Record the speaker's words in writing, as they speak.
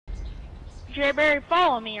Jayberry,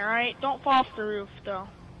 follow me, alright? Don't fall off the roof, though.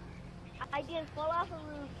 I didn't fall off a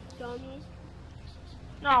roof, dummy.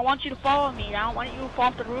 No, I want you to follow me. I don't want you to fall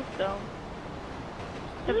off the roof, though.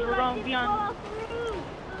 Because we're going to be on... Fall off the roof.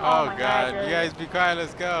 Oh God, you guys be quiet,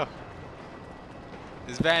 let's go.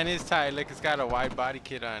 This van is tight, look, it's got a wide body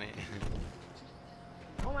kit on it.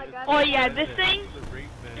 Oh my God. Oh yeah, this thing,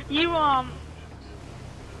 you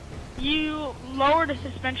lower the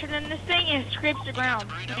suspension in this thing and it scrapes the ground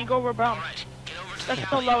and you go over bumps. That's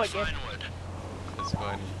how low it gets. That's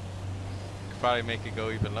funny. Could probably make it go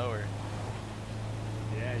even lower.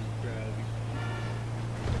 Yeah, you probably.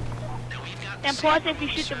 And plus, if you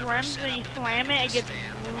shoot the rims and you slam it, it gets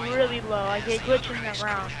really low. Like it glitches in the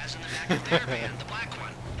ground.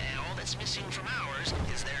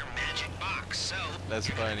 That's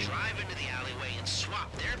funny. Drive into the alleyway and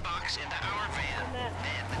swap their box into our van. Then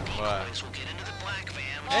the decoys will get into the black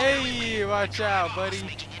van. Hey, watch out, buddy.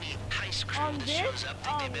 On this, does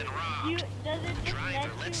it just driver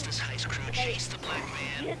lets this heist crew chase the black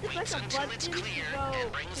van, waits until it's clear,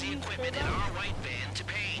 and brings the equipment in our white van to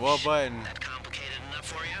Page. What button? That complicated enough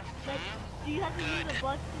for you? Do you have to use the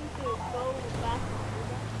button to go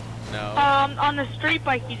faster? No. On the street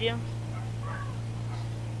bike you do.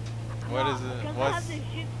 What is it? Because I What's... have the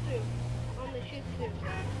shih tzu. On the shih tzu.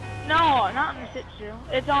 No, not on the Shih Tzu.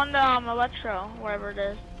 It's on the Electro, wherever it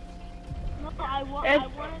is. No, I want, oh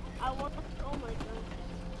my God.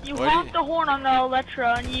 You honk the horn on the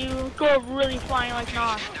Electro and you go really flying like Nas.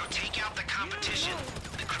 Now take out the competition.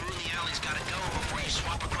 The crew in the alley's gotta go before you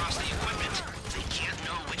swap across the equipment. They can't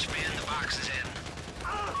know which van the box is in.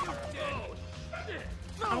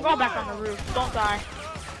 I'm going back on the roof. Don't die.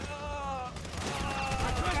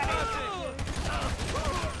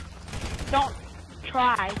 Don't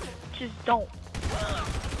try. Just don't.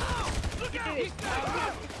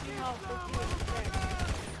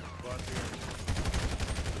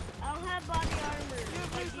 I don't have body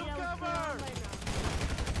armor.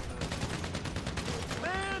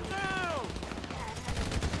 Man down!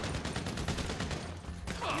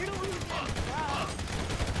 You're the one who's getting dropped.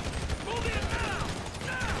 Move it now!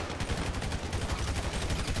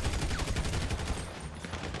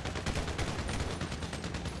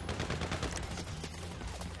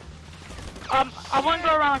 I want to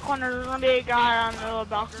go around the corner. There's gonna be a guy on the little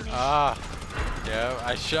balcony. Ah, yeah.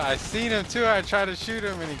 I seen him too. I tried to shoot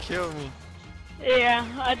him and he killed me. Yeah,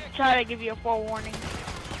 I try to give you a forewarning.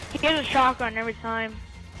 He gets a shotgun every time.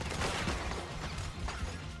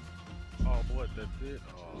 Oh, what? That's it?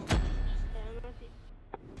 Oh.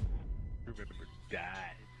 You're gonna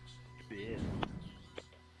die. Bitch.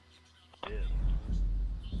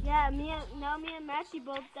 Yeah, me and Matthew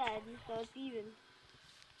both dead, so it's even.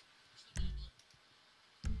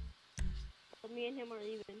 So me and him are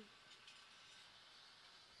even.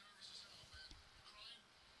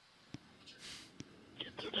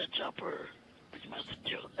 Get to the chopper. We must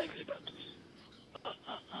kill everybody.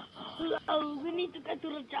 Oh, we need to get to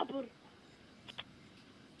the chopper.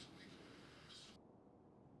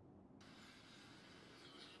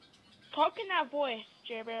 Talk in that voice,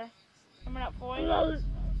 J-Bear. Remember that voice?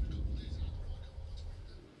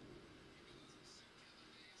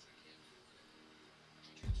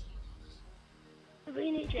 We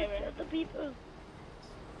need to get the people.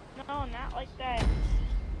 No, not like that.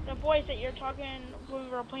 The voice that you're talking when we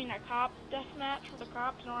were playing that cop deathmatch with the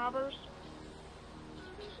cops and robbers.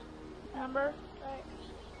 Remember? Right.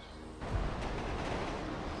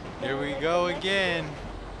 Here we go again.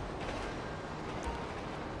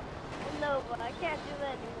 No, but I can't do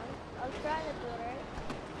that anymore. I was trying to do it, right?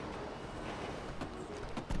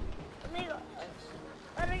 Amigo,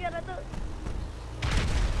 what are we gonna do?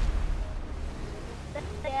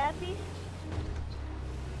 The happy?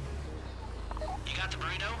 You got the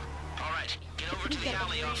burrito? Alright, get over to the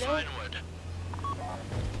alley off Vinewood.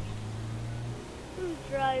 Who's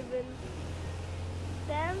driving?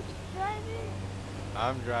 Sam's driving?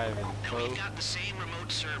 I'm driving. Now we've got the same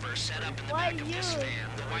remote server set up in the Why back of this you? van,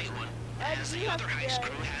 the white one, as the other heist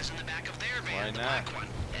crew has in the back of their van, Why the not? black one.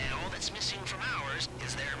 And all that's missing from ours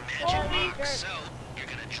is their magic box. So you're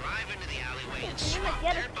gonna drive into the alleyway and You're gonna swap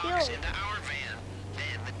get their us box killed. into our van.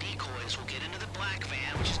 Then the decoys will get into the black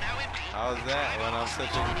van, which is now empty. How's that when I'm such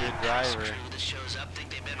a good driver? The crew that shows up think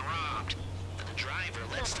they've been robbed. But the driver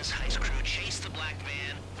lets this heist crew chase the black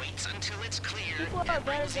van, waits until it's clear, People are and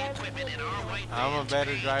brings better the equipment in our white van. I'm a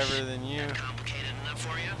better to Page. driver than you. That complicated enough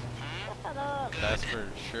for you? Shut up. That's for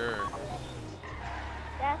sure.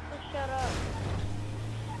 That's for shut up.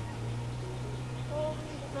 Oh, you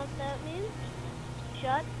know what that means?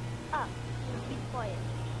 Shut up. Be quiet.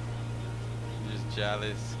 I'm just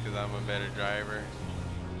jealous because I'm a better driver.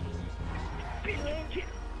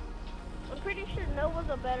 pretty sure Nova's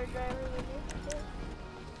a better driver than you.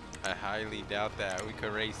 I highly doubt that. We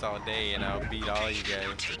could race all day and I'll beat all you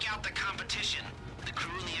Now guys. take out the competition. The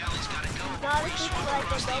crew in the alley's gotta go Not before if you it's swap like a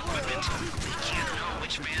across the double equipment. They can't know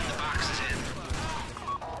which van the box is in.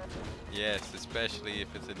 Yes, especially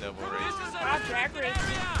if it's a double race. I'll drag race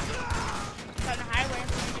you. On the highway.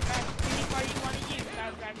 Any car you want to use,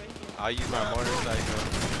 I'll drag race you. I'll use my motorcycle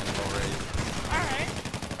and we'll race. Alright.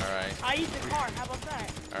 Alright, I'll use the car. How about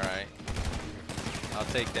that? alright. I'll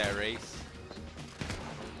take that race.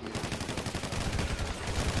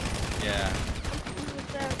 Yeah.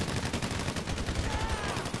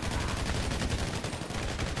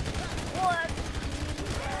 What?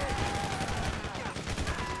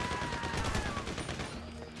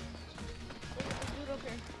 Dude,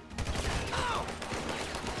 okay.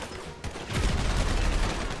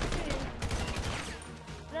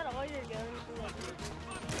 Is that all you're going to?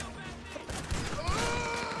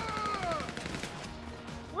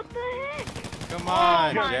 What the heck? Come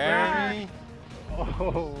on, my Jeremy.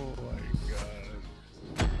 Oh my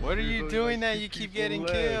god. What are you There's doing like that 2 you keep people getting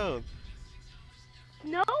left. killed?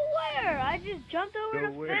 Nowhere! I just jumped over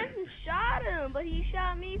the Nowhere. fence and shot him, but he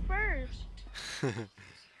shot me first.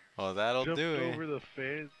 Well, that'll Jumped do it. over the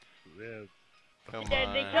fence. Yeah. Come They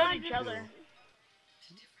on. killed each other.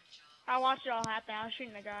 I watched it all happen. I was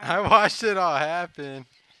shooting the guy. I watched it all happen.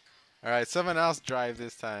 Alright, someone else drive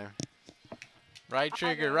this time. Right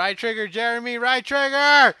trigger, Jeremy, right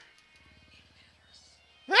trigger!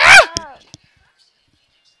 Ah!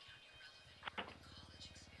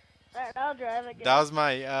 Alright, I'll drive again. That was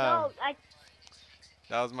my, No,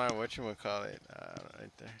 that was my, whatchamacallit,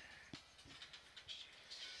 right there.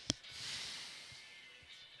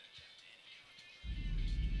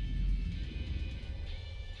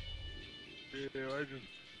 Yeah, I just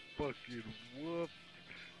fucking whooped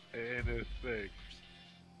NSX.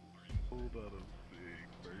 Hold on a sec.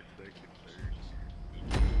 First, second,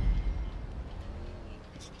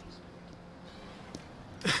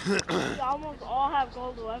 third. we almost all have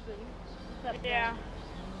gold weapons. Except Yeah.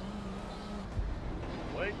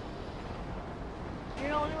 What? You're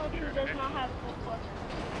the only one who does not have gold weapons.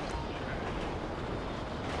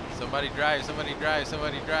 Somebody drive, somebody drive,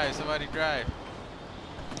 somebody drive, somebody drive.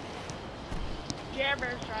 Jerry's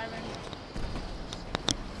driving.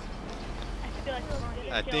 I feel like we're going to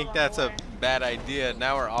get I killed think on that's the a way. bad idea.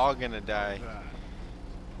 Now we're all gonna die.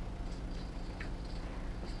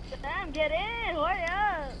 Damn, get in! Hurry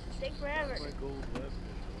up! Take forever. My gold weapon.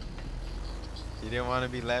 You didn't want to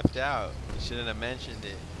be left out. You shouldn't have mentioned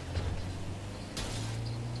it.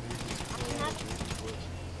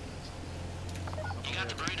 You got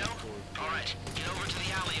the burrito? Alright, get over to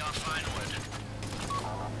the alley off Vinewood.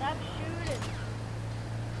 Stop shooting.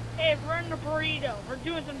 Hey, we're in the burrito. We're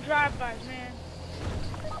doing some drive-bys, man.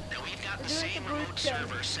 Now we've got the We're doing same the remote brute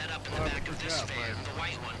server set up in the back of this van, the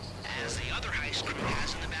white one, as the other heist crew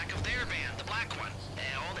has in the back of their van, the black one. And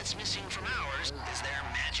all that's missing from ours is their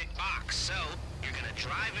magic box. So you're gonna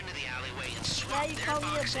drive into the alleyway and Now swap you their call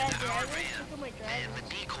me a box bad into our driver? van. Look at my And driver. the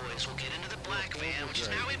decoys will get into the black van, which is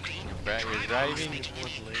now empty. Brad, Drive you're off, driving making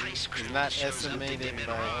any heist crew is not that shows up think estimated they've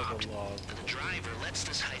been by robbed. The law. The driver lets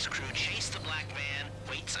this heist crew chase the black van,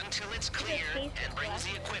 waits until it's clear, chase the and brings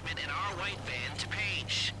black the equipment in our white van to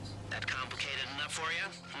Paige. That complicated enough for you?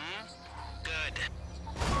 Good.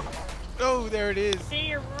 Oh, there it is. See,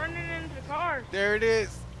 you're running into the cars. There it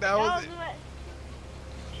is. That was it.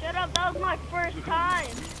 Shut up, that was my first time.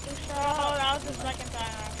 So shut Oh, up. that was the second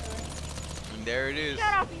time, actually. And there it is.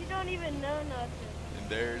 Shut up, you don't even know nothing. And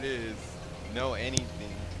there it is. Know anything.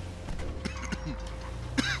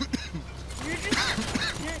 You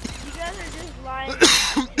guys are just lying.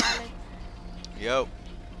 Yo.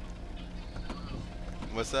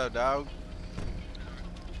 What's up, dog?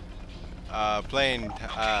 Playing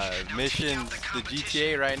missions, the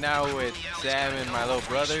GTA right now with Sam and my little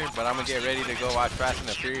brother, but I'm gonna get ready to go watch Fast and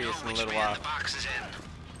the Furious in a little while.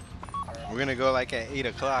 We're gonna go like at 8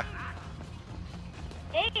 o'clock.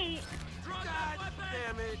 Hey,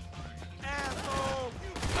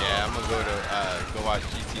 Yeah, I'm gonna go to go watch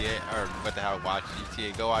GTA, or what the hell, watch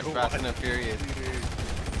GTA, go watch Fast and the Furious.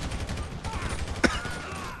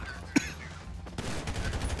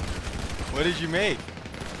 What did you make?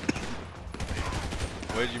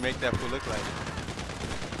 What did you make that fool look like?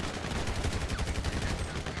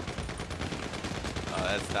 Oh,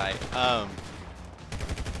 that's tight.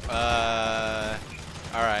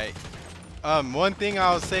 Alright. One thing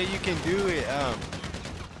I'll say you can do it,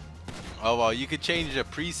 oh well, you could change the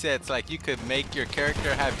presets, like you could make your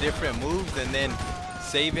character have different moves and then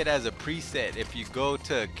save it as a preset. If you go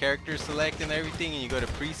to character select and everything and you go to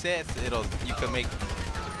presets, you can make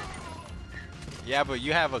Yeah, but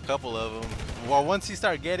you have a couple of them. Well, once you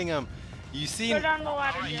start getting them, you see. Go down the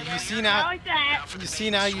ladder. You see now. I like that. You see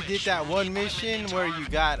now you did that one mission where you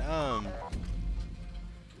got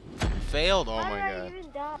failed. Oh Why my did I god.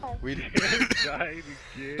 even die? We Died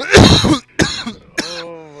again.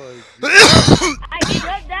 Oh my god. I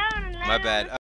shut down and My bad.